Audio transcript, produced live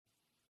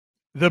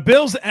The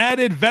Bills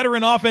added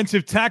veteran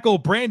offensive tackle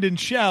Brandon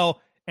Shell,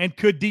 and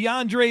could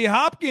DeAndre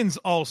Hopkins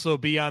also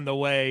be on the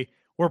way?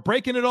 We're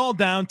breaking it all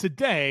down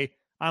today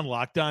on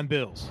Locked On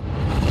Bills.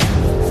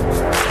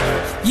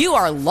 You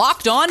are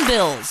Locked On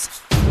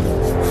Bills,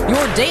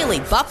 your daily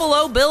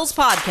Buffalo Bills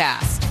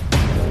podcast.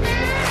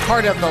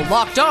 Part of the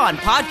Locked On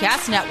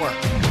Podcast Network,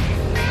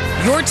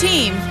 your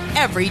team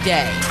every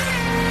day.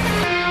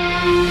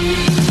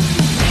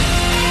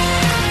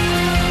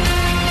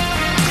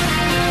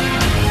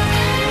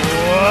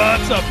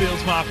 What's up,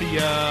 Bills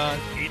Mafia?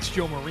 It's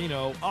Joe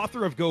Marino,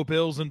 author of Go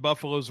Bills and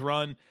Buffalo's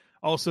Run,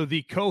 also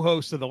the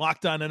co-host of the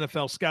Locked On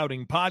NFL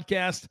Scouting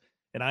podcast,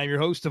 and I'm your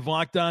host of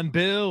Locked On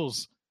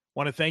Bills.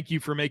 Want to thank you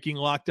for making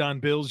Locked On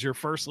Bills your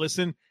first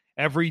listen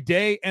every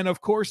day, and of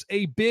course,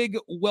 a big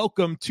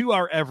welcome to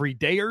our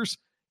everydayers.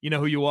 You know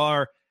who you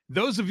are.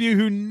 Those of you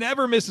who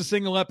never miss a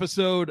single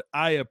episode,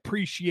 I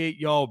appreciate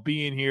y'all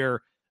being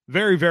here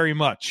very, very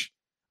much.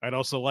 I'd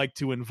also like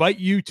to invite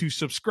you to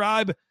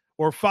subscribe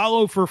or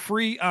follow for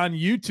free on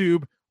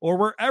YouTube or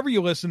wherever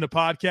you listen to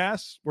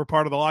podcasts. We're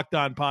part of the Locked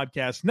On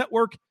Podcast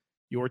Network,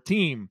 your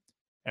team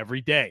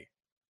every day.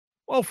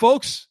 Well,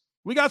 folks,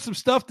 we got some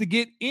stuff to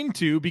get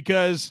into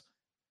because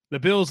the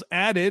Bills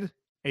added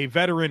a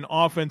veteran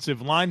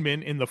offensive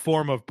lineman in the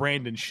form of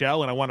Brandon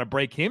Shell, and I want to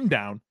break him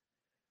down.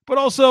 But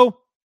also,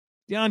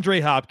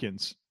 DeAndre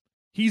Hopkins,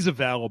 he's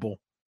available.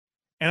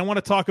 And I want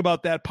to talk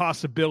about that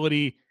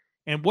possibility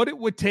and what it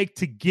would take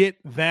to get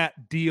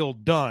that deal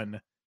done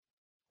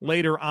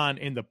later on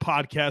in the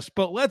podcast.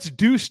 But let's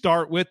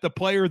start with the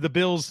player the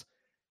Bills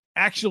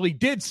actually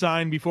did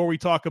sign before we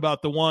talk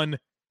about the one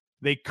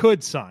they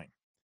could sign.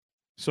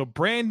 So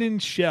Brandon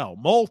Shell,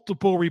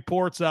 multiple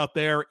reports out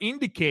there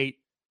indicate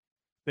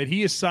that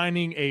he is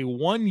signing a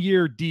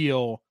one-year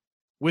deal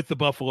with the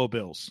Buffalo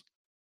Bills.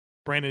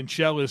 Brandon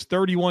Shell is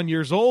 31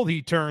 years old.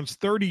 He turns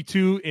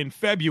 32 in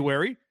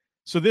February,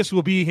 so this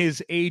will be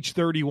his age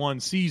 31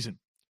 season.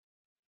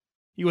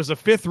 He was a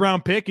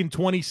fifth-round pick in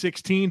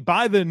 2016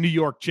 by the New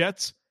York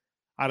Jets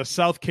out of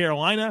South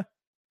Carolina.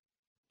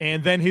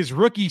 And then his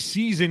rookie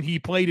season, he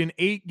played in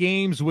 8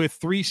 games with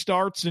 3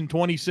 starts in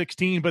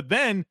 2016. But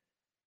then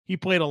he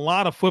played a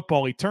lot of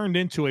football. He turned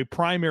into a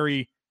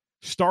primary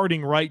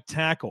starting right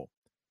tackle.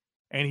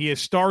 And he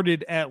has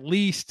started at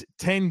least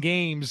 10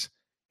 games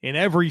in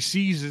every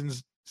season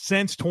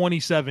since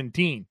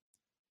 2017.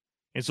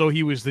 And so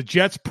he was the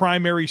Jets'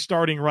 primary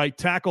starting right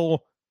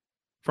tackle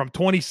from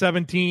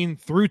 2017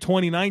 through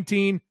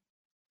 2019,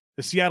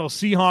 the Seattle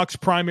Seahawks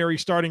primary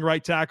starting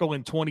right tackle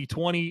in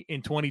 2020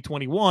 and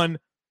 2021,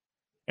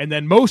 and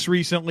then most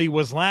recently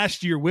was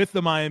last year with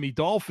the Miami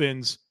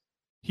Dolphins.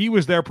 He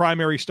was their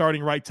primary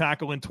starting right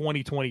tackle in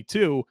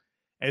 2022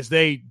 as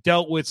they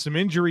dealt with some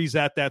injuries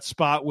at that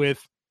spot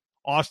with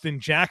Austin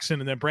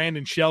Jackson, and then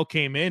Brandon Shell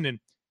came in and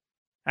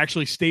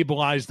actually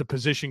stabilized the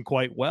position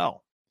quite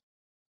well.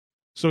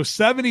 So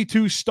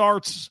 72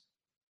 starts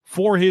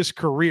for his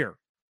career.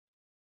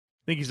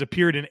 I think he's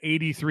appeared in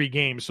 83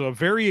 games, so a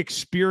very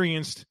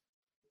experienced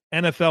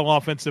NFL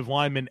offensive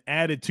lineman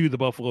added to the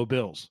Buffalo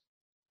Bills.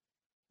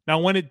 Now,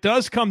 when it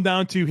does come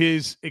down to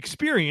his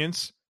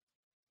experience,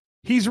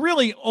 he's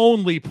really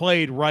only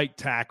played right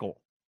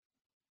tackle.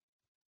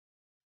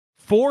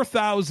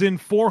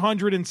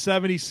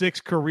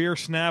 4,476 career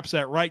snaps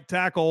at right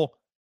tackle,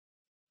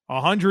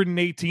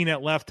 118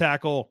 at left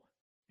tackle,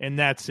 and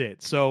that's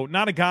it. So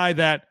not a guy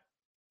that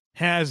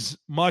has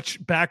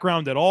much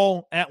background at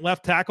all at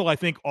left tackle. I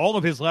think all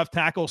of his left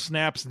tackle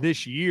snaps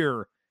this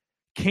year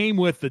came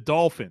with the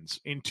Dolphins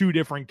in 2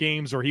 different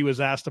games where he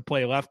was asked to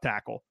play left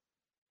tackle.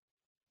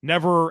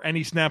 Never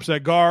any snaps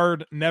at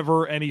guard,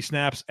 never any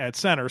snaps at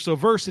center. So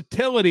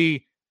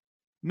versatility,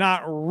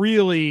 not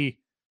really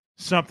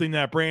something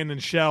that Brandon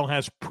Shell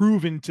has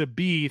proven to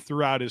be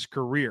throughout his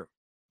career.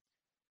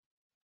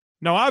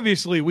 Now,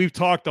 obviously, we've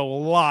talked a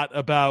lot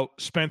about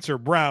Spencer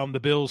Brown, the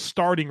Bills'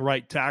 starting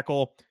right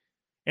tackle,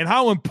 and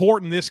how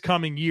important this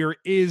coming year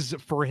is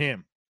for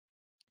him.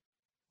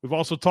 We've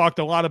also talked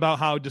a lot about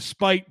how,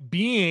 despite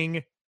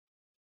being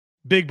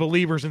big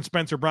believers in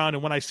Spencer Brown,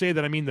 and when I say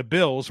that, I mean the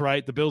Bills,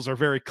 right? The Bills are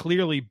very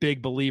clearly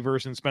big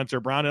believers in Spencer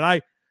Brown, and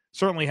I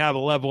certainly have a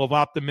level of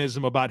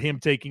optimism about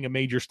him taking a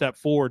major step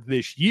forward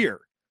this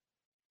year.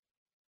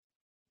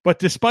 But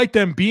despite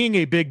them being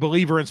a big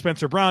believer in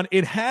Spencer Brown,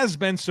 it has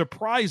been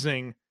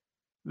surprising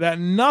that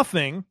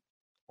nothing,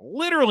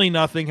 literally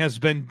nothing, has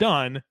been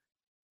done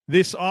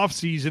this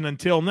offseason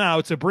until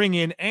now to bring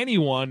in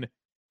anyone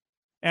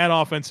at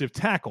offensive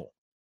tackle.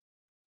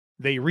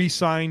 They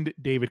re-signed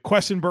David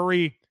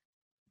Quessenberry.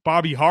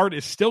 Bobby Hart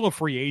is still a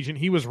free agent.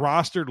 He was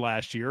rostered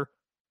last year.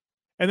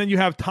 And then you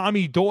have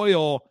Tommy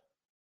Doyle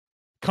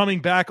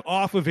coming back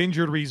off of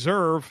injured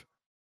reserve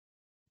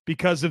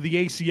because of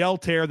the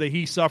ACL tear that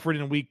he suffered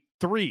in week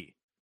 3.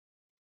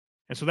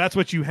 And so that's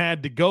what you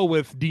had to go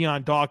with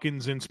Deion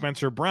Dawkins and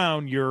Spencer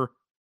Brown, your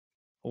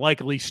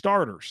likely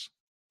starters.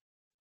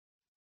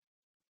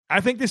 I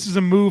think this is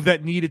a move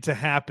that needed to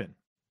happen.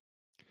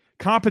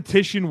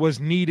 Competition was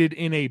needed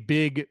in a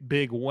big,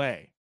 big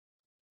way.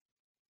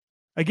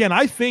 Again,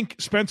 I think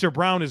Spencer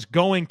Brown is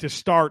going to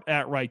start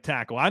at right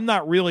tackle. I'm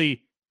not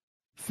really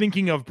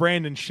thinking of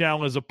Brandon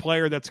Shell as a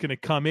player that's going to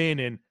come in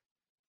and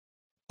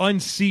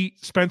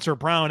unseat Spencer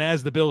Brown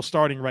as the Bills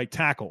starting right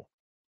tackle.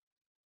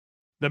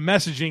 The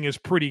messaging is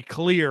pretty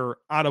clear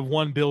out of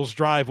one Bills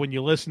drive when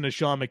you listen to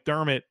Sean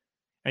McDermott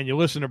and you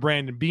listen to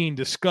Brandon Beane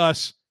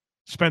discuss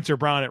Spencer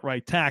Brown at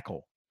right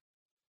tackle.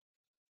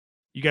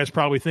 You guys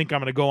probably think I'm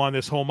going to go on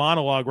this whole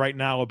monologue right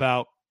now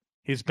about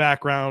his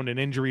background and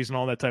injuries and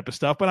all that type of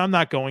stuff, but I'm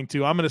not going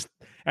to.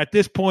 At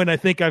this point, I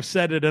think I've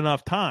said it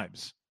enough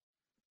times.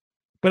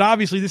 But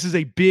obviously, this is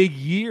a big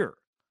year.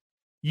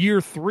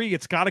 Year 3,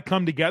 it's got to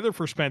come together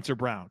for Spencer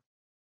Brown.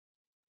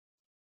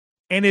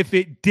 And if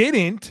it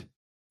didn't,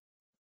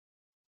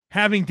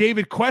 having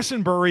David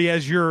Quessenberry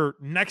as your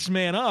next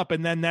man up,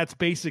 and then that's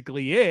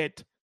basically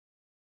it,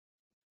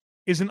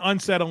 is an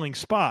unsettling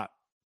spot.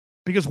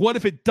 Because what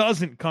if it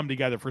doesn't come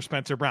together for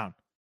Spencer Brown?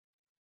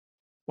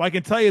 Well, I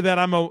can tell you that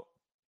I'm a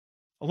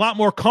lot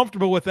more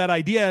comfortable with that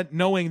idea,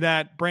 knowing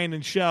that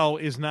Brandon Shell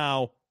is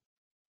now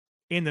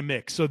in the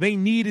mix. So they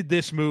needed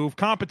this move.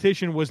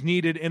 Competition was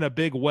needed in a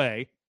big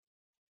way.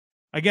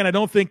 Again, I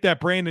don't think that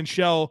Brandon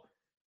Shell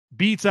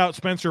beats out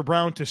Spencer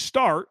Brown to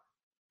start,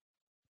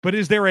 but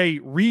is there a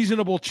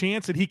reasonable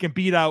chance that he can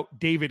beat out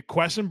David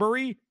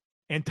Quessenberry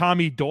and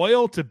Tommy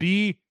Doyle to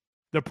be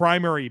the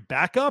primary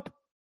backup?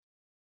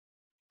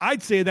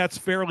 I'd say that's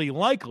fairly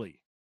likely.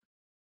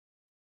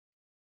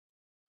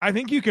 I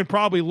think you can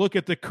probably look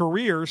at the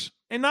careers,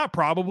 and not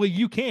probably,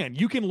 you can.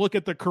 You can look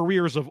at the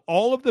careers of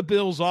all of the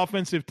Bills'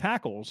 offensive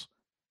tackles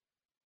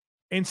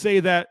and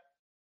say that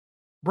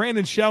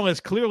Brandon Shell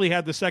has clearly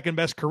had the second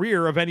best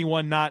career of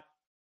anyone not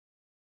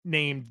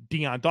named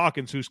Deion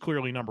Dawkins, who's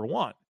clearly number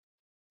one.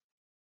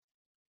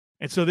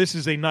 And so this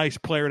is a nice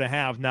player to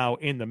have now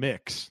in the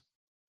mix.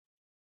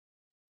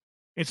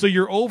 And so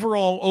your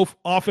overall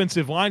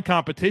offensive line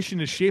competition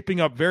is shaping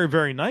up very,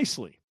 very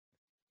nicely.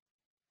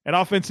 At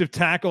offensive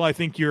tackle, I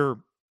think your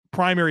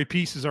primary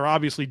pieces are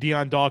obviously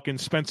Deion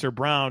Dawkins, Spencer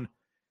Brown,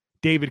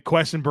 David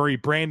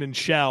Quessenberry, Brandon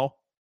Shell.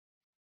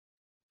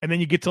 And then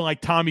you get to like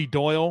Tommy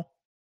Doyle,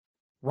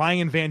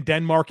 Ryan Van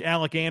Denmark,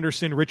 Alec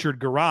Anderson, Richard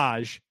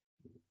Garage.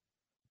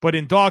 But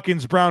in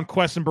Dawkins, Brown,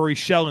 Quessenberry,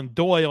 Shell, and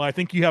Doyle, I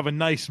think you have a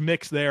nice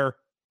mix there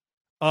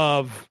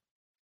of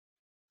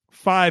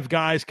 5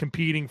 guys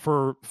competing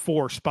for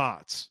 4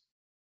 spots.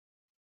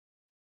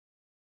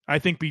 I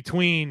think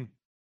between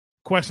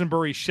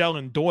Quessenberry, Shell,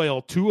 and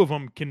Doyle, 2 of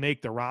them can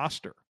make the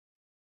roster.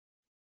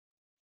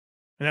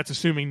 And that's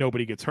assuming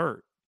nobody gets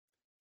hurt.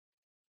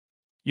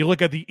 You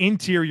look at the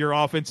interior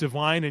offensive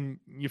line, and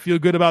you feel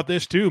good about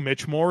this too.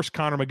 Mitch Morse,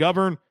 Connor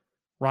McGovern,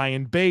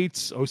 Ryan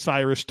Bates,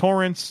 Osiris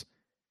Torrance,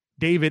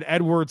 David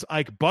Edwards,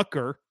 Ike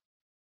Bucker.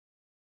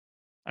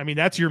 I mean,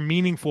 that's your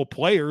meaningful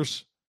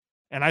players,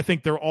 and I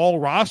think they're all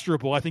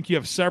rosterable. I think you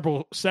have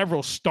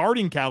several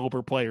starting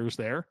caliber players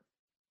there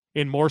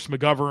in Morse,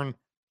 McGovern,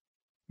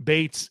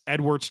 Bates,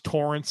 Edwards,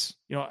 Torrance,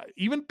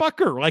 even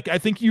Bucker. Like, I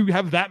think you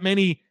have that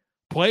many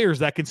players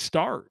that can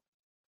start.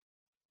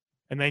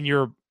 And then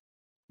your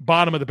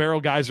bottom of the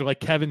barrel guys are like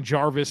Kevin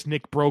Jarvis,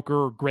 Nick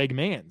Broker, Greg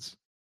Manns.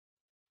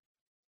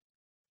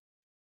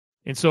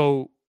 And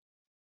so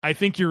I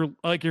think you're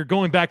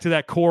going back to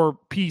that core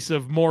piece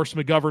of Morse,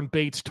 McGovern,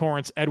 Bates,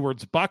 Torrance,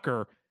 Edwards,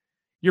 Bucker.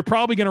 You're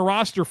probably going to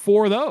roster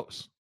 4 of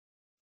those.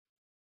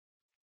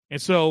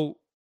 And so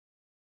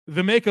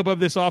the makeup of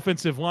this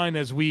offensive line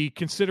as we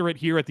consider it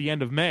here at the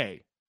end of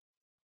May,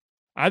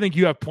 I think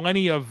you have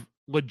plenty of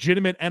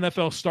legitimate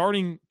NFL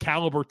starting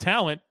caliber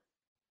talent,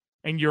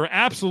 and you're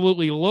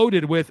absolutely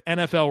loaded with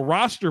NFL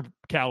roster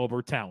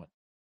caliber talent.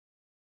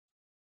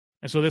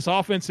 And so this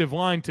offensive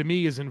line, to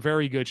me, is in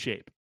very good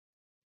shape.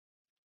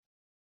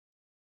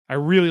 I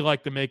really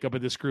like the makeup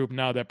of this group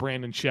now that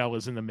Brandon Shell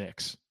is in the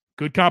mix.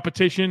 Good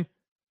competition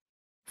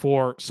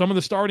for some of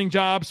the starting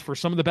jobs, for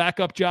some of the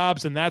backup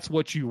jobs, and that's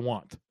what you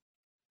want.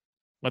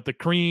 Let the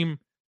cream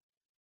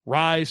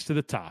rise to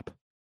the top.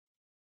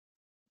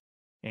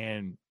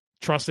 And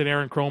trust that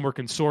Aaron Kromer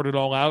can sort it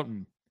all out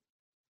and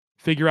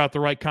figure out the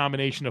right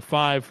combination of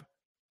 5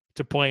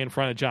 to play in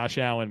front of Josh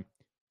Allen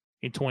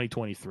in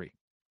 2023.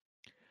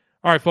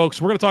 All right,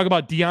 folks, we're going to talk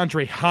about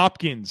DeAndre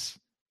Hopkins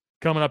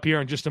coming up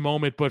here in just a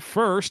moment. But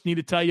first, need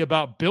to tell you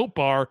about Built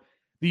Bar,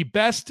 the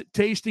best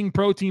tasting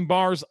protein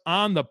bars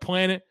on the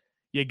planet.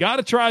 You got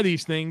to try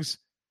these things.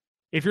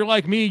 If you're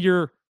like me,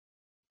 you're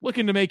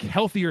looking to make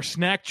healthier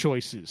snack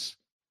choices,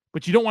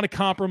 but you don't want to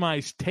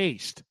compromise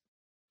taste.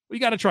 Well, you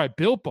got to try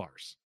Built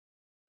Bars.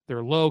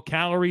 They're low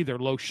calorie, they're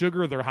low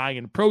sugar, they're high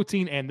in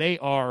protein, and they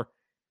are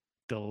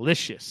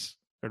delicious.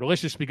 They're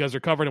delicious because they're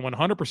covered in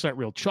 100%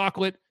 real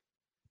chocolate.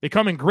 They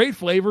come in great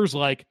flavors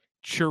like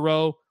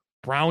churro,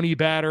 brownie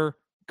batter,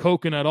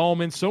 coconut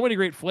almond, so many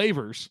great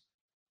flavors.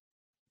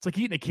 It's like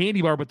eating a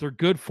candy bar, but they're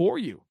good for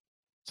you.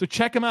 So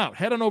check them out.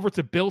 Head on over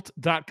to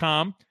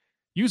Built.com.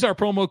 Use our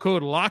promo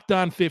code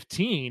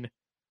LOCKEDON15.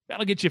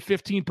 That'll get you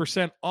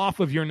 15%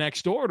 off of your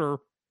next order.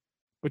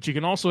 But you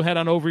can also head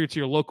on over to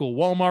your local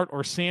Walmart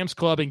or Sam's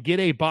Club and get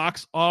a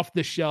box off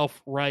the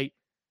shelf right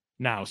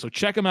now. So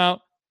check them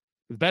out.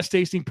 the best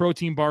tasting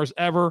protein bars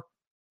ever.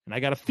 And I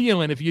got a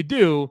feeling if you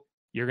do,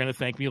 you're going to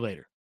thank me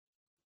later.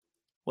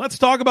 Let's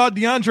talk about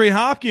DeAndre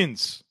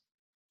Hopkins.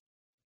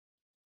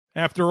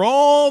 After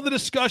all the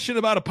discussion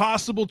about a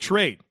possible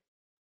trade,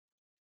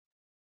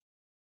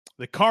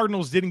 the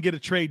Cardinals didn't get a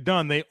trade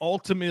done. They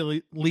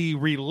ultimately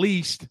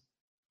released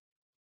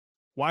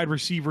wide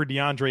receiver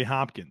DeAndre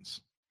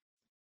Hopkins.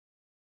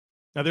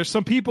 Now, there's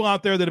some people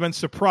out there that have been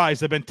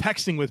surprised. I've been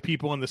texting with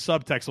people in the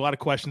subtext, a lot of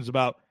questions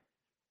about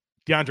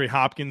DeAndre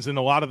Hopkins, and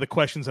a lot of the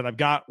questions that I've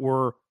got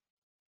were,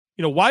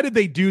 why did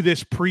they do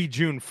this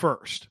pre-June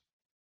 1st?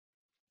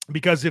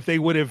 Because if they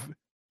would have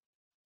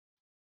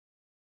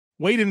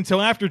waited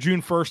until after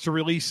June 1st to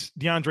release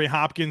DeAndre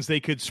Hopkins, they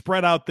could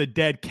spread out the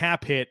dead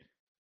cap hit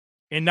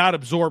and not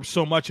absorb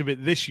so much of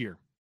it this year.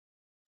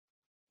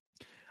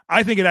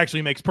 I think it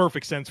actually makes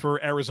perfect sense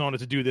for Arizona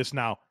to do this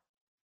now.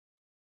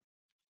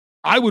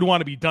 I would want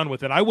to be done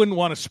with it. I wouldn't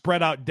want to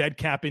spread out dead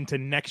cap into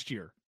next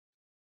year.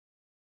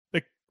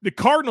 The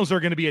Cardinals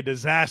are going to be a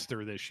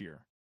disaster this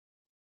year.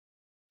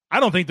 I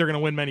don't think they're going to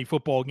win many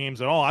football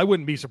games at all. I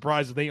wouldn't be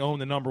surprised if they own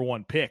the number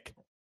 1 pick.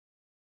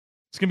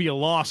 It's going to be a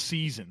lost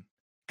season.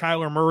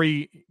 Kyler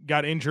Murray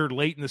got injured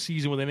late in the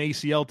season with an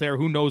ACL tear.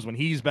 Who knows when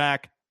he's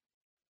back?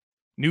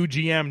 New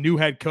GM, new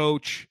head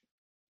coach.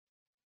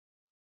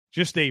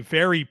 Just a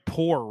very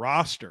poor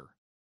roster.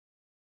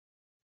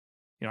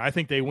 I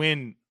think they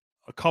win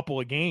a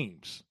couple of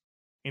games.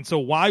 And so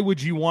why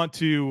would you want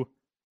to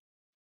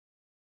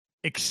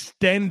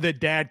extend the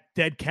dead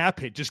cap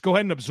hit? Just go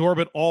ahead and absorb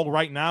it all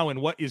right now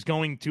in what is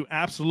going to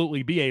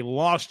absolutely be a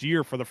lost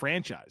year for the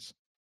franchise.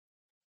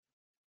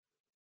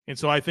 And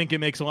so I think it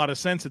makes a lot of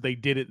sense that they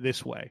did it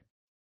this way.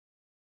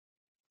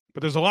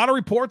 But there's a lot of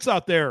reports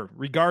out there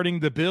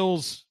regarding the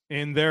Bills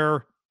and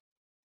their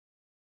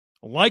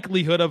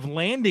likelihood of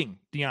landing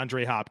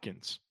DeAndre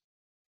Hopkins.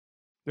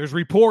 There's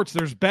reports,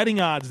 there's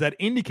betting odds that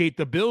indicate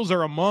the Bills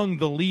are among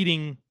the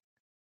leading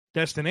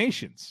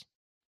destinations.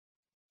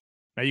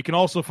 Now, you can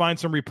also find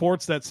some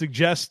reports that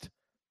suggest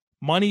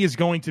money is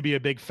going to be a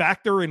big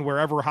factor in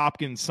wherever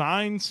Hopkins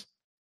signs.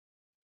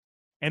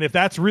 And if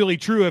that's really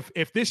true,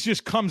 if this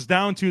just comes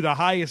down to the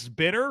highest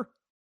bidder,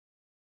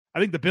 I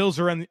think the Bills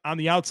are on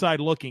the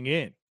outside looking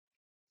in.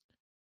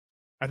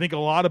 I think a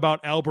lot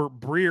about Albert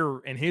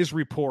Breer and his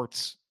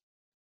reports.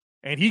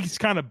 And he's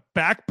kind of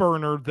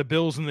backburnered the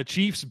Bills and the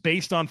Chiefs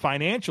based on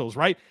financials,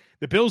 right?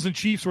 The Bills and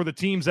Chiefs were the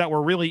teams that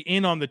were really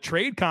in on the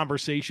trade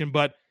conversation,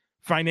 but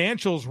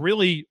financials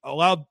really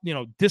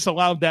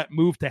disallowed that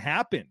move to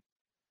happen.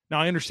 Now,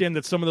 I understand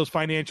that some of those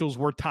financials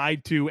were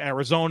tied to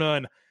Arizona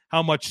and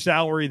how much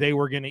salary they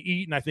were going to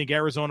eat. And I think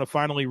Arizona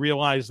finally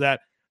realized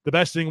that the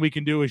best thing we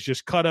can do is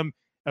just cut him,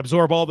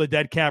 absorb all the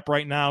dead cap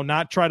right now,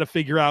 not try to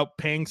figure out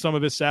paying some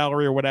of his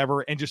salary or whatever,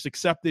 and just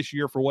accept this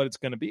year for what it's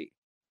going to be.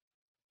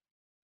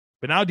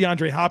 But now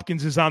DeAndre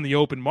Hopkins is on the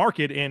open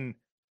market and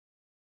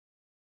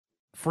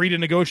free to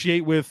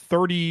negotiate with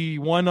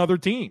 31 other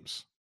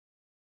teams.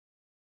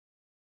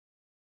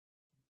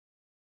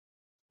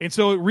 And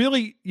so it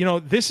really,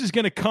 this is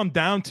going to come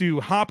down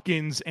to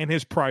Hopkins and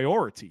his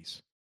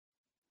priorities.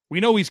 We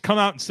know he's come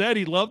out and said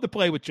he'd love to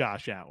play with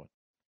Josh Allen.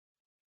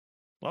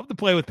 Love to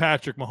play with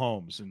Patrick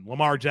Mahomes and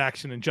Lamar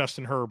Jackson and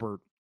Justin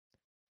Herbert.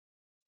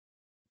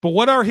 But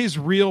what are his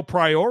real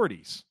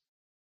priorities?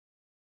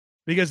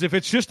 Because if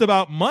it's just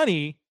about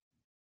money,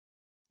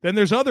 then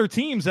there's other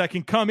teams that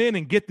can come in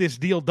and get this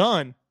deal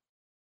done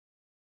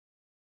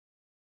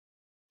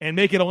and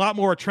make it a lot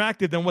more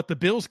attractive than what the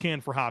Bills can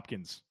for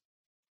Hopkins.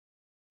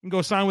 You can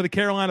go sign with the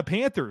Carolina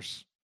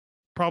Panthers,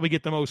 probably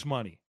get the most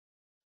money.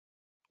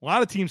 A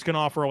lot of teams can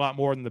offer a lot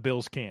more than the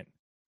Bills can.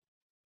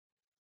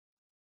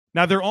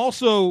 Now, there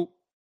also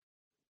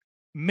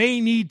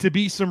may need to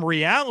be some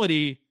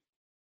reality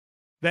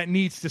that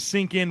needs to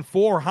sink in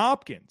for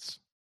Hopkins.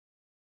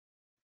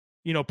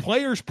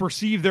 Players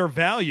perceive their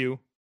value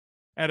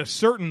at a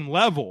certain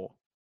level,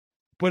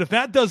 but if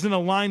that doesn't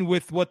align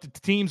with what the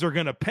teams are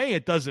going to pay,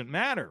 it doesn't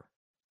matter.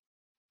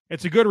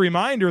 It's a good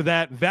reminder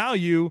that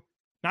value,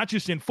 not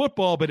just in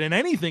football, but in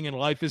anything in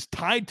life, is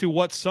tied to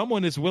what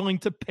someone is willing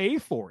to pay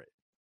for it.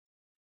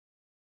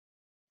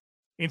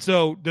 And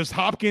so does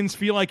Hopkins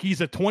feel like he's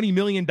a $20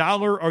 million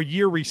a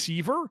year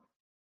receiver?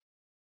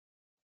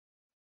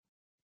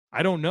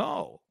 I don't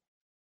know.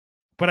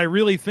 But I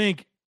really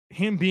think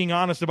him being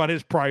honest about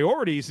his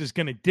priorities is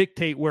going to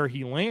dictate where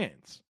he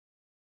lands.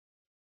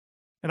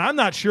 And I'm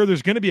not sure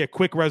there's going to be a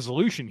quick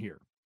resolution here.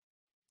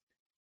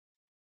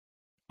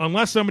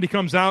 Unless somebody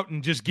comes out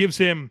and just gives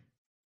him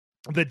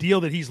the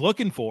deal that he's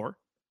looking for.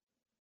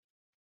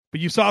 But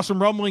you saw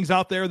some rumblings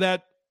out there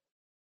that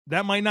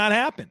might not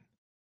happen.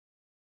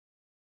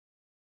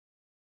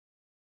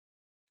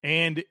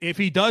 And if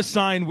he does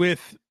sign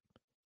with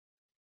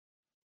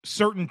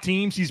certain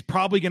teams, he's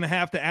probably going to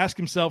have to ask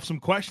himself some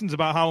questions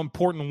about how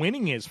important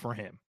winning is for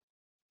him.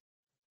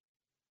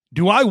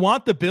 Do I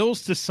want the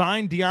Bills to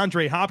sign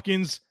DeAndre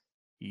Hopkins?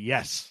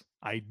 Yes,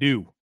 I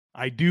do.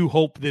 I do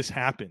hope this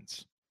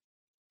happens.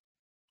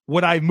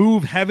 Would I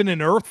move heaven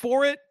and earth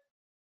for it?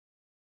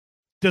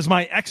 Does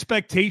my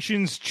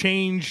expectations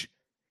change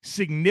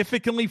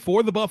significantly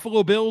for the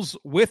Buffalo Bills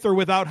with or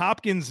without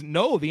Hopkins?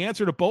 No. The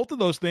answer to both of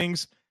those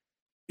things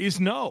is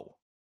no.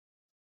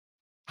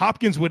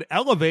 Hopkins would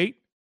elevate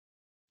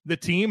the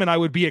team, and I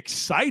would be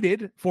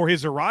excited for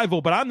his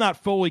arrival, but I'm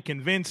not fully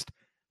convinced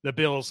the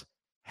Bills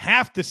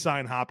have to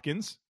sign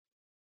Hopkins.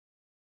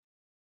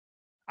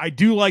 I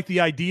do like the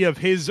idea of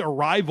his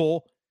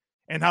arrival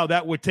and how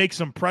that would take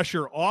some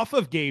pressure off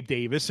of Gabe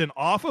Davis and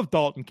off of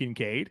Dalton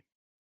Kincaid.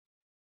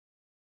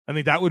 I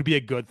think that would be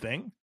a good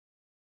thing.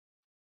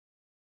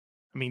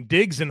 I mean,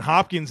 Diggs and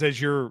Hopkins as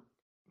your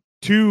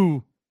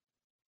two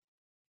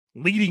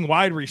leading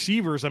wide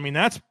receivers, I mean,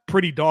 that's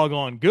pretty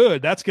doggone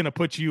good. That's going to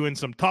put you in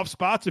some tough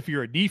spots if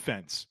you're a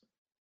defense.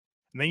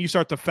 And then you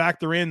start to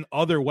factor in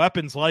other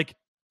weapons like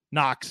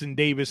Knox and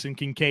Davis and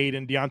Kincaid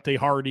and Deontay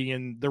Hardy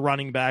and the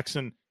running backs,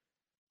 and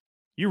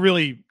you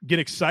really get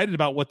excited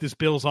about what this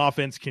Bills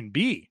offense can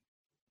be.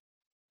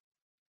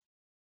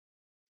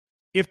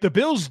 If the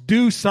Bills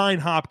do sign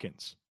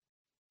Hopkins,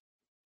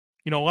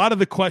 a lot of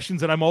the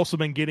questions that I'm also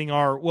been getting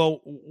are,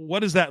 well, what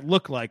does that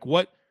look like?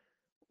 What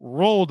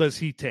role does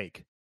he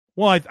take?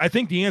 Well, I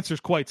think the answer is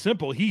quite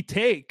simple. He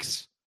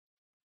takes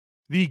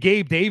the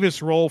Gabe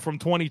Davis role from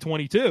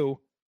 2022,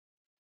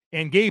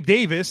 and Gabe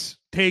Davis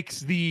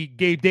takes the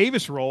Gabe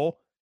Davis role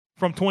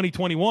from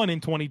 2021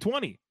 and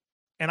 2020.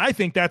 And I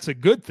think that's a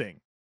good thing.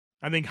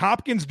 I think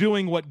Hopkins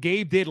doing what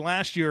Gabe did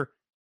last year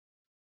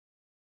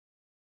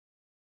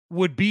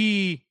would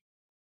be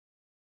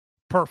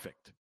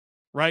perfect,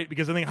 right?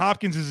 Because I think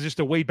Hopkins is just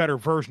a way better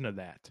version of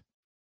that.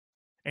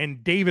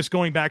 And Davis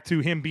going back to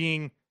him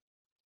being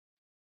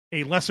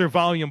a lesser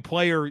volume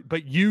player,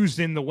 but used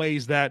in the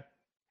ways that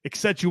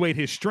accentuate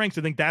his strengths,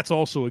 I think that's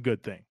also a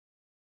good thing.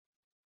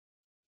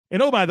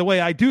 And oh, by the way,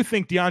 I do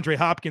think DeAndre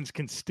Hopkins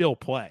can still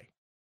play.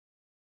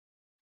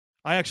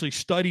 I actually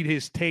studied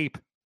his tape,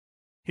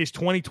 his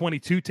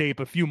 2022 tape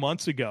a few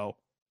months ago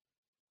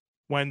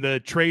when the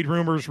trade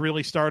rumors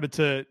really started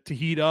to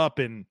heat up.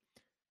 And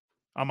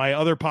on my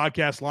other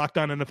podcast, Locked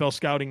On NFL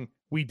Scouting,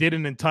 we did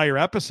an entire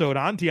episode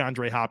on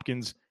DeAndre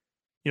Hopkins,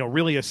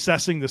 really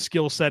assessing the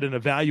skill set and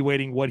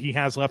evaluating what he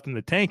has left in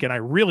the tank. And I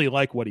really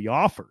like what he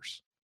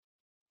offers.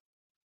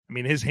 I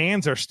mean, his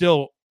hands are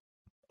still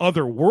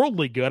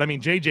otherworldly good. I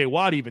mean, J.J.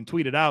 Watt even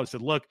tweeted out,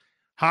 said, look,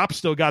 Hop's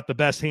still got the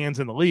best hands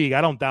in the league.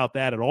 I don't doubt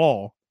that at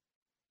all.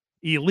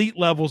 Elite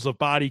levels of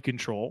body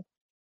control,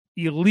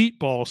 elite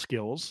ball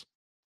skills,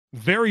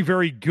 very,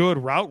 very good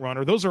route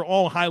runner. Those are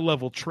all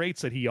high-level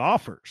traits that he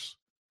offers.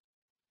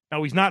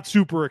 Now, he's not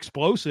super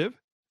explosive,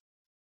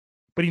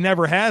 but he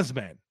never has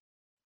been.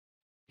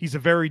 He's a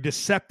very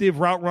deceptive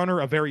route runner,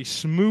 a very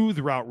smooth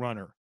route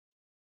runner.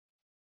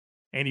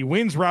 And he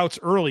wins routes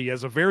early. He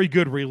has a very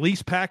good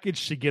release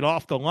package to get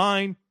off the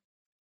line.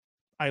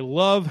 I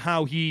love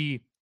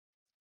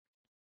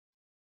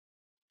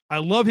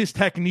his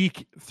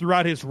technique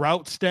throughout his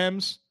route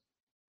stems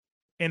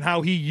and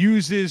how he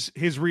uses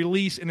his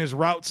release and his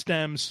route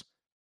stems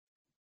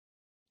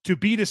to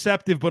be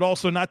deceptive, but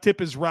also not tip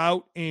his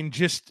route and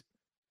just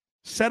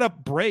set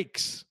up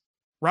breaks,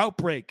 route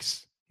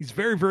breaks. He's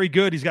very, very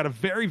good. He's got a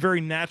very,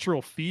 very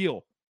natural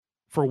feel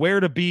for where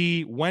to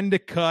be, when to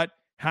cut,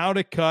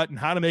 and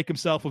how to make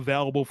himself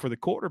available for the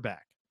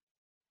quarterback.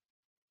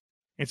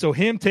 And so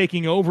him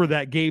taking over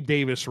that Gabe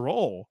Davis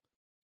role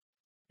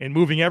and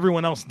moving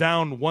everyone else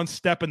down one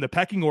step in the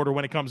pecking order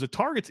when it comes to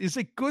targets is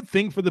a good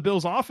thing for the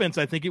Bills offense.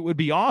 I think it would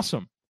be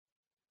awesome.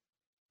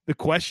 The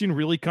question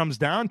really comes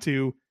down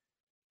to,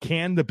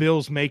 can the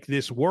Bills make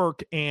this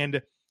work?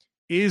 And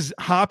is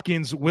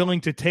Hopkins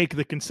willing to take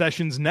the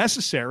concessions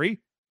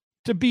necessary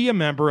to be a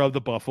member of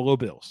the Buffalo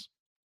Bills?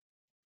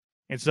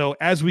 And so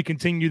as we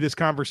continue this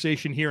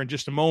conversation here in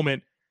just a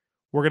moment,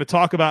 we're going to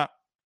talk about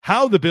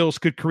how the Bills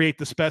could create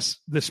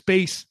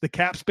the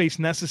cap space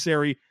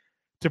necessary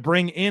to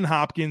bring in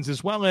Hopkins,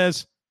 as well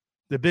as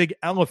the big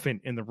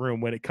elephant in the room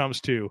when it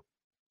comes to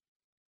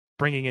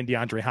bringing in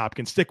DeAndre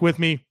Hopkins. Stick with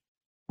me.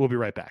 We'll be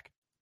right back.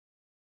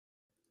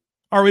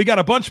 All right, we got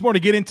a bunch more to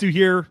get into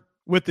here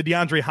with the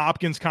DeAndre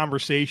Hopkins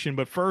conversation.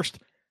 But first,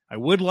 I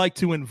would like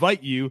to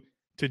invite you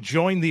to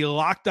join the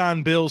Locked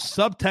On Bills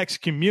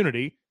subtext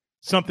community,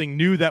 something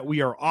new that we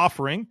are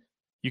offering.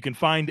 You can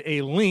find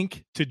a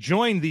link to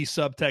join the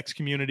subtext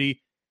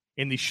community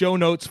in the show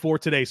notes for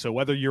today. So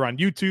whether you're on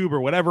YouTube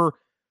or whatever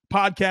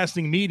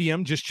podcasting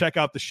medium, just check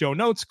out the show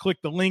notes, click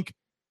the link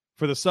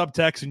for the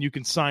subtext, and you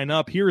can sign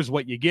up. Here's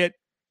what you get.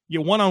 You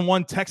get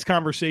one-on-one text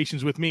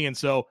conversations with me, and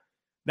so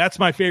that's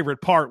my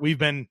favorite part. We've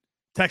been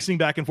texting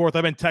back and forth.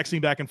 I've been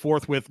texting back and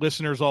forth with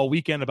listeners all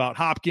weekend about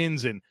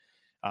Hopkins and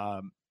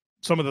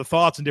some of the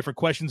thoughts and different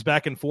questions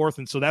back and forth,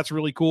 and so that's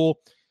really cool.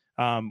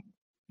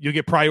 You'll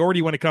get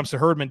priority when it comes to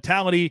herd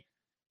mentality.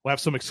 We'll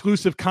have some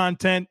exclusive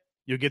content.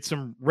 You'll get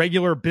some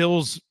regular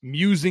Bills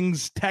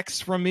musings texts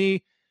from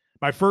me.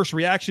 My first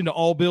reaction to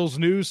all Bills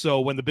news.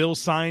 So when the Bills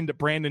signed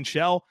Brandon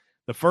Shell,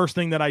 the first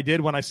thing that I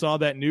did when I saw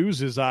that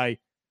news is I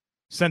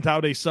sent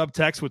out a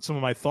subtext with some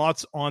of my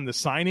thoughts on the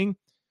signing.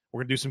 We're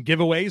going to do some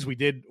giveaways. We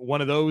did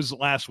one of those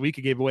last week.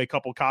 I gave away a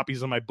couple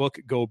copies of my book,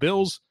 Go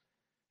Bills.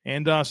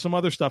 and some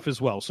other stuff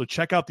as well. So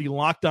check out the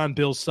Locked On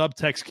Bills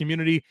subtext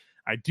community.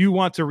 I do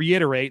want to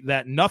reiterate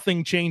that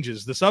nothing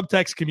changes. The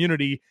subtext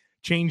community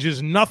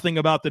changes nothing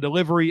about the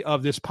delivery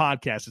of this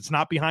podcast. It's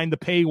not behind the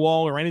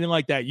paywall or anything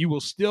like that. You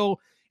will still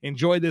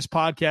enjoy this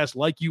podcast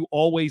like you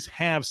always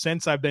have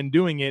since I've been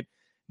doing it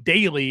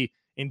daily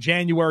in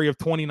January of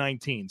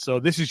 2019. So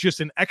this is just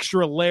an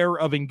extra layer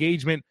of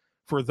engagement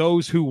for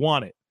those who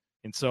want it.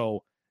 And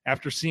so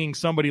after seeing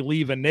somebody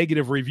leave a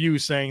negative review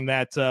saying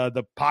that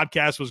the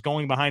podcast was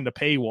going behind the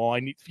paywall,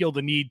 I feel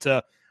the need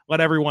to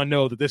let everyone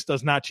know that this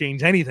does not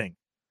change anything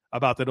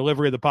about the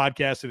delivery of the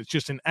podcast, and it's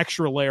just an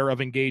extra layer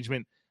of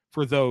engagement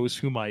for those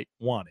who might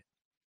want it.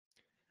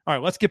 All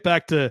right, let's get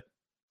back to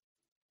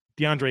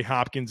DeAndre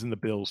Hopkins and the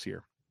Bills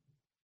here.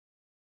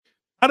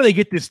 How do they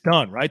get this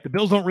done, right? The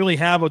Bills don't really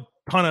have a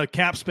ton of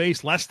cap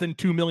space, less than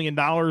 $2 million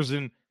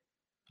in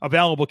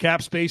available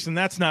cap space, and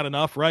that's not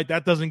enough, right?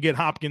 That doesn't get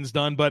Hopkins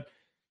done, but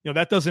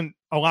that doesn't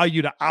allow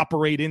you to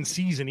operate in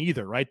season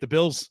either, right? The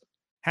Bills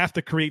have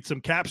to create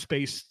some cap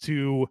space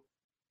to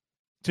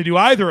do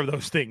either of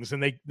those things,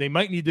 and they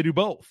might need to do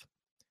both.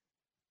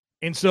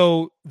 And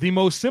so the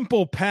most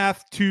simple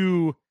path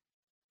to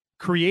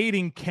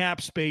creating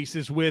cap space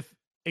is with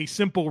a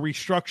simple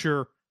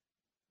restructure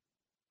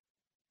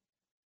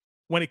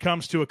when it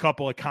comes to a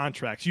couple of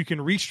contracts. You can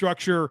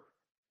restructure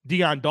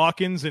Deion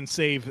Dawkins and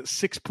save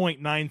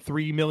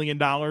 $6.93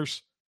 million.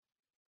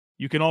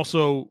 You can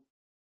also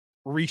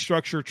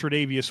restructure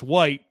Tre'Davious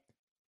White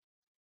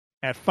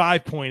at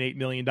 $5.8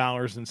 million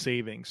in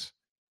savings.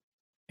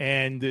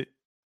 And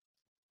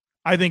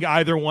I think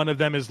either one of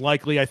them is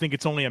likely. I think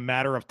it's only a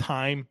matter of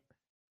time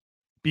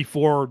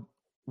before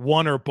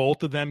one or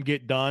both of them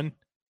get done,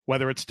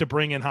 whether it's to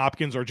bring in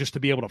Hopkins or just to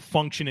be able to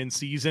function in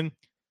season.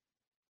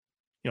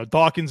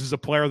 Dawkins is a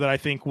player that I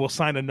think will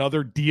sign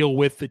another deal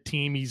with the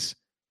team. He's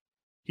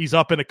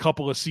up in a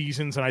couple of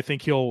seasons, and I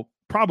think he'll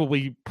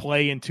probably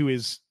play into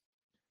his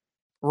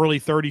early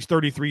 30s,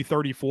 33,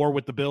 34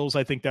 with the Bills.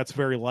 I think that's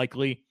very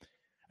likely.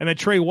 And then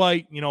Trey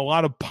White, a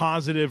lot of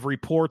positive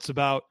reports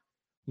about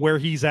where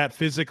he's at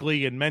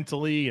physically and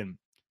mentally. And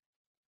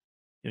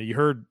you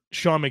heard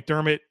Sean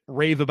McDermott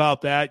rave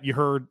about that. You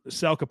heard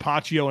Sal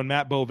Capaccio and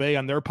Matt Bove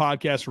on their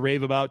podcast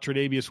rave about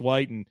Tre'Davious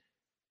White and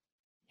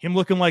him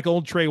looking like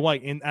old Trey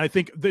White. And I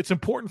think it's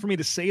important for me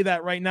to say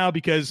that right now,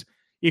 because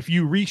if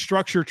you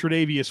restructure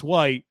Tre'Davious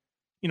White,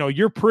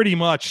 you're pretty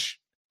much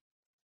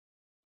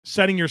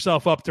setting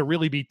yourself up to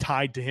really be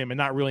tied to him and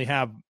not really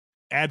have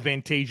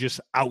advantageous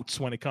outs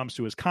when it comes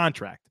to his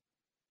contract.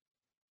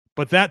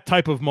 But that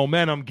type of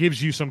momentum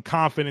gives you some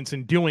confidence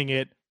in doing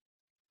it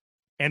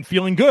and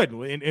feeling good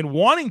and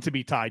wanting to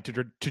be tied to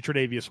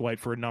Tre'Davious White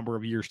for a number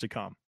of years to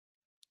come.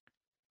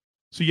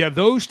 So you have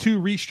those two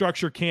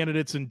restructure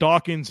candidates in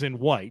Dawkins and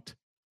White.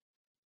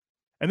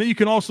 And then you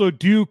can also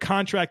do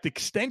contract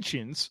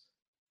extensions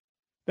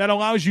that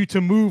allows you to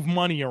move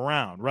money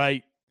around,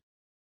 right?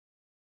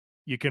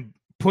 You can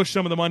push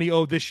some of the money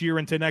this year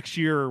into next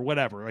year or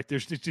whatever. Right? It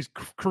just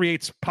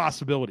creates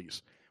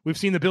possibilities. We've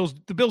seen the Bills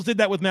did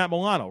that with Matt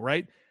Milano,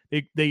 right?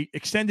 They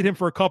extended him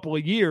for a couple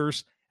of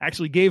years,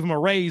 actually gave him a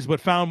raise,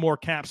 but found more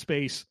cap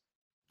space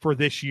for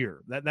this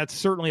year. That's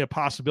certainly a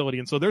possibility.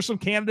 And so there's some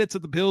candidates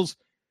that the Bills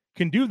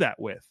can do that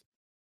with.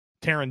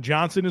 Taron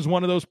Johnson is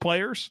one of those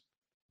players.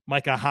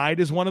 Micah Hyde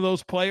is one of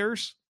those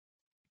players.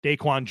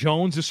 Daquan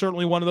Jones is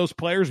certainly one of those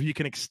players where you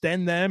can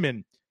extend them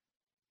and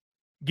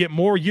get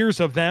more years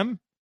of them,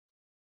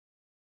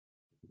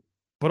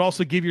 but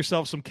also give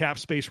yourself some cap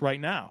space right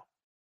now.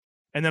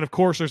 And then, of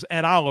course, there's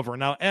Ed Oliver.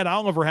 Now, Ed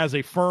Oliver has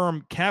a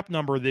firm cap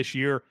number this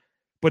year,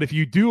 but if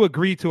you do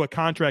agree to a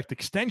contract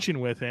extension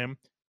with him,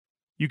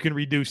 you can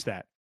reduce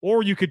that.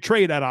 Or you could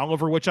trade Ed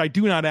Oliver, which I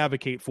do not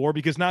advocate for,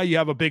 because now you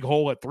have a big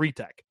hole at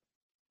 3-tech.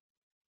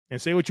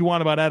 And say what you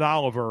want about Ed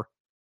Oliver,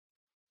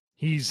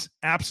 he's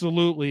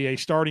absolutely a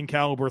starting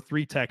caliber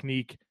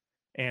 3-technique,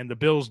 and the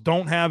Bills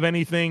don't have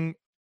anything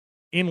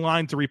in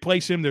line to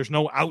replace him. There's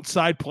no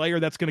outside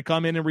player that's going to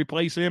come in and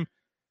replace him.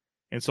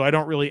 And so I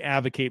don't really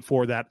advocate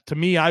for that. To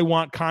me, I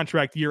want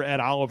contract year Ed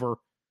Oliver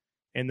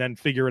and then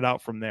figure it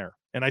out from there.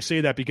 And I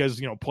say that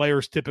because,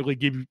 players typically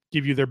give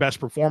you their best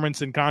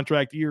performance in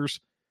contract years,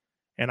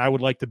 and I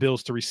would like the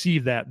Bills to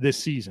receive that this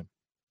season.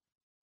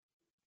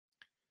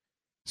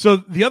 So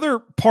the other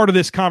part of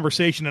this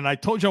conversation, and I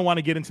told you I want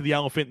to get into the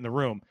elephant in the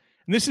room,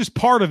 and this is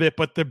part of it,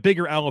 but the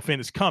bigger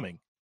elephant is coming.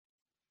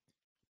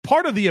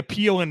 Part of the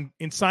appeal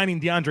in signing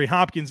DeAndre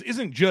Hopkins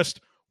isn't just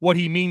what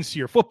he means to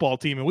your football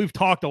team, and we've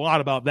talked a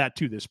lot about that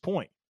to this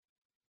point.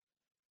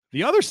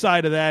 The other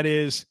side of that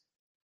is,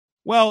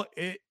 well,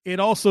 it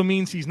also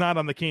means he's not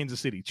on the Kansas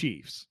City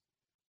Chiefs,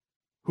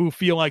 who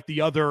feel like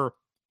the other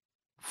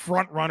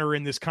front runner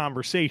in this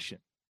conversation.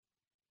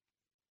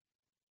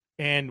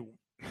 And,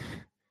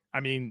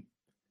 I mean,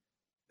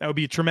 that would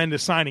be a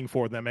tremendous signing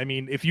for them. I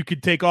mean, if you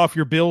could take off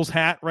your Bills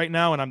hat right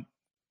now, and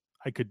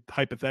I could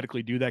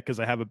hypothetically do that because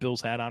I have a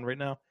Bills hat on right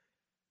now.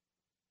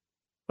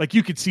 Like,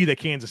 you could see that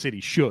Kansas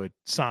City should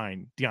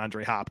sign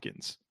DeAndre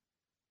Hopkins.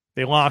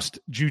 They lost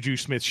Juju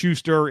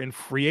Smith-Schuster in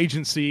free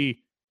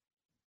agency.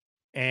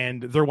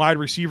 and their wide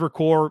receiver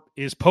core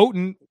is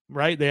potent,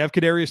 right? They have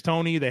Kadarius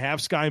Toney, they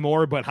have Sky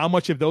Moore, but how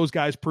much have those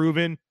guys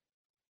proven?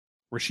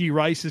 Rashee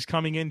Rice is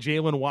coming in,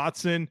 Jalen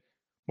Watson,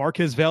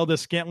 Marquez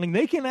Valdes-Scantling.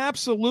 They can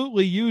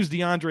absolutely use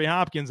DeAndre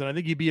Hopkins, and I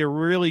think he'd be a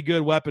really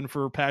good weapon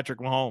for Patrick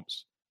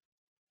Mahomes.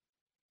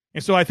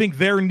 And so I think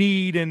their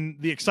need and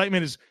the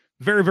excitement is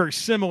very, very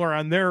similar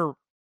on their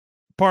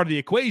part of the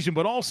equation,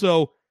 but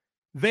also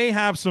they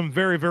have some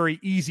very, very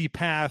easy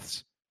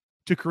paths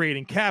to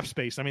creating cap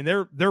space. I mean,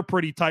 they're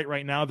pretty tight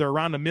right now. They're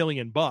around $1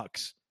 million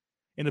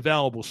in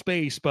available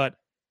space, but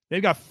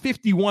they've got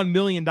 $51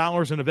 million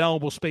in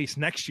available space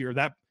next year.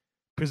 That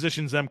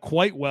positions them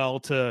quite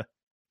well to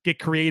get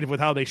creative with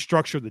how they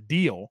structure the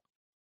deal.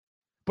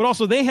 But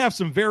also they have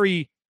some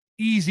very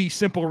easy,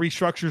 simple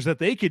restructures that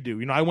they could do.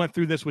 You know, I went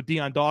through this with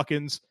Deion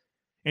Dawkins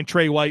and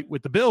Trey White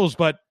with the Bills,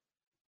 but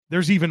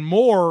there's even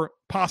more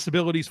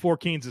possibilities for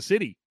Kansas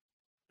City.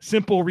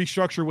 Simple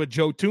restructure with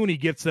Joe Thuney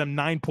gets them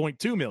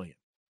 $9.2 million.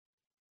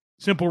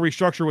 Simple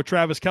restructure with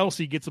Travis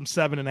Kelce gets them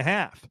 $7.5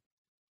 million.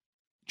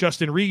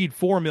 Justin Reed,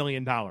 $4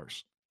 million.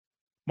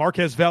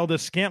 Marquez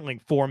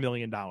Valdes-Scantling, $4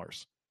 million.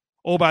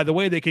 Oh, by the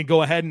way, they can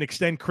go ahead and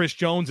extend Chris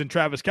Jones and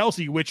Travis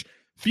Kelce, which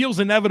feels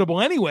inevitable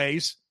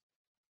anyways,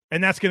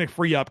 and that's going to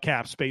free up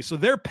cap space. So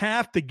their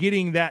path to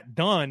getting that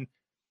done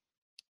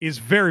is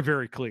very,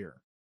 very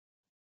clear.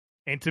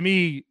 And to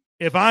me,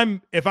 if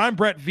I'm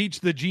Brett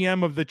Veach, the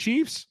GM of the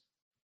Chiefs,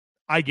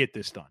 I get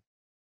this done.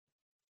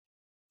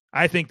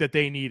 I think that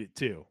they need it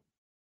too.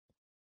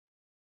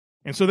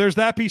 And so there's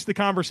that piece of the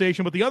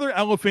conversation. But the other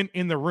elephant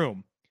in the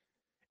room,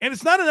 and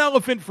it's not an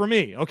elephant for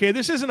me, okay?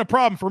 This isn't a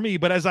problem for me,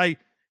 but as I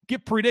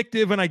get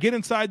predictive and I get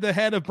inside the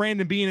head of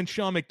Brandon Beane and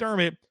Sean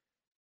McDermott,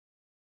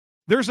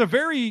 there's a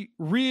very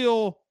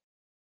real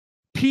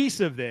piece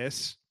of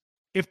this.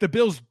 If the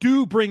Bills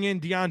do bring in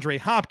DeAndre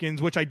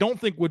Hopkins, which I don't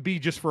think would be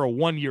just for a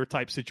one-year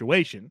type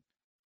situation,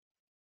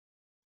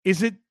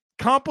 is it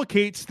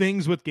complicates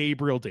things with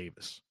Gabriel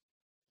Davis.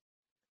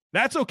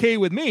 That's okay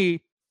with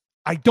me.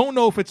 I don't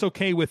know if it's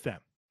okay with them.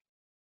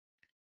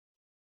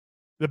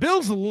 The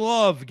Bills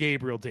love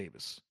Gabriel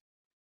Davis.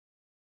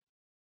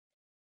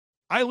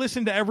 I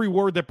listen to every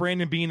word that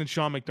Brandon Beane and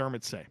Sean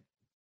McDermott say.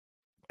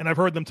 And I've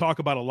heard them talk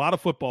about a lot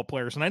of football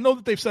players. And I know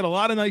that they've said a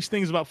lot of nice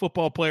things about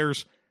football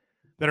players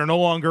that are no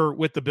longer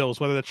with the Bills,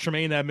 whether that's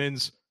Tremaine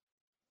Edmonds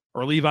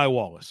or Levi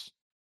Wallace.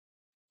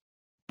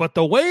 But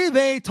the way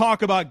they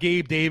talk about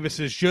Gabe Davis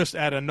is just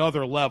at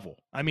another level.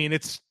 I mean,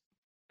 it's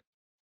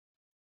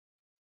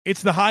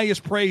the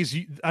highest praise.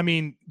 I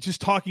mean,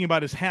 just talking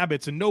about his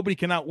habits, and nobody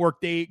can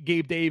outwork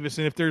Gabe Davis.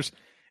 And if there's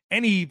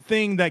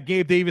anything that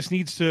Gabe Davis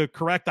needs to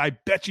correct, I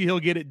bet you he'll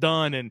get it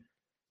done. And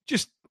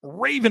just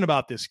raving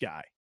about this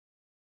guy.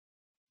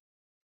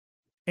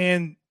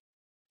 And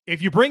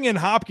if you bring in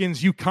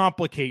Hopkins, you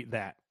complicate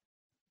that.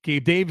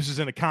 Gabe Davis is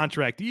in a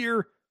contract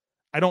year.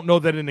 I don't know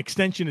that an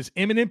extension is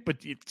imminent,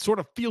 but it sort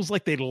of feels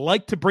like they'd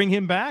like to bring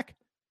him back.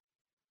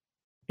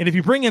 And if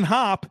you bring in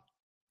Hop,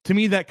 to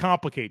me, that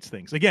complicates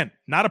things. Again,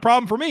 not a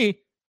problem for me,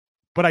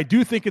 but I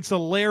do think it's a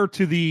layer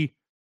to the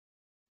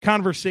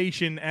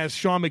conversation as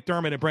Sean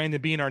McDermott and Brandon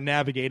Beane are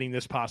navigating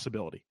this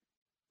possibility.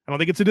 I don't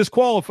think it's a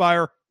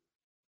disqualifier,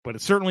 but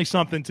it's certainly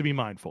something to be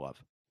mindful of.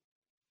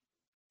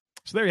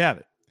 So there you have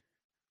it.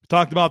 We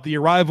talked about the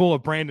arrival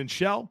of Brandon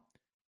Shell,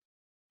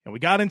 and we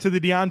got into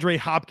the DeAndre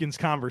Hopkins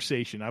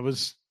conversation. I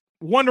was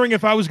wondering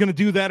if I was going to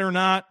do that or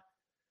not,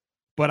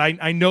 but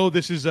I know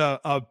this is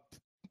an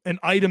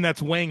item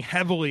that's weighing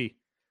heavily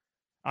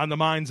on the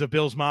minds of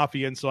Bills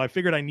Mafia, and so I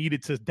figured I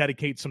needed to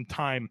dedicate some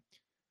time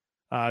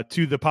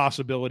to the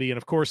possibility. And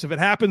of course, if it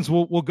happens,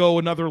 we'll go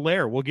another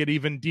layer. We'll get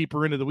even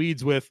deeper into the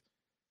weeds with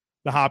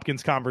the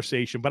Hopkins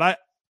conversation. But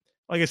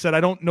like I said,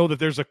 I don't know that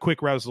there's a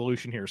quick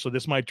resolution here, so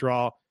this might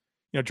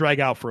drag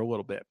out for a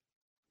little bit.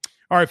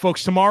 All right,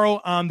 folks, tomorrow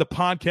on the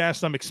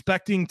podcast, I'm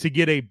expecting to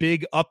get a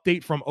big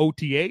update from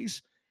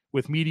OTAs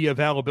with media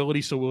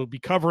availability. So we'll be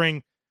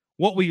covering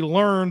what we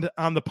learned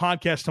on the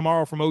podcast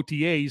tomorrow from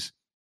OTAs.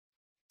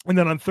 And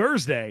then on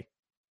Thursday,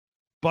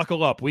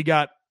 buckle up. We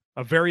got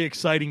a very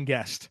exciting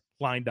guest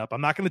lined up. I'm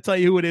not going to tell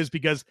you who it is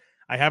because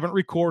I haven't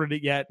recorded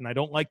it yet, and I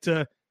don't like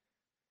to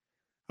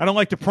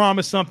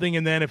promise something,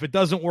 and then if it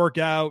doesn't work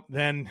out,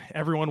 then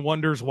everyone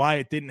wonders why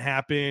it didn't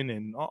happen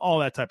and all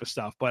that type of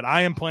stuff. But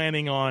I am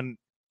planning on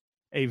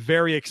a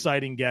very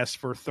exciting guest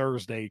for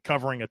Thursday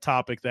covering a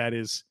topic that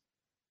is,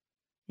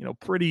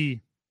 pretty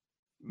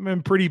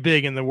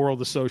big in the world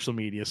of social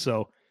media.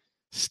 So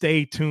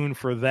stay tuned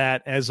for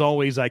that. As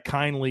always, I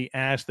kindly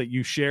ask that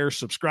you share,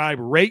 subscribe,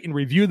 rate, and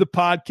review the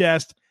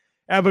podcast.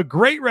 Have a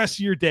great rest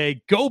of your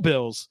day. Go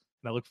Bills.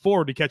 And I look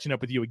forward to catching up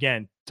with you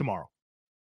again tomorrow.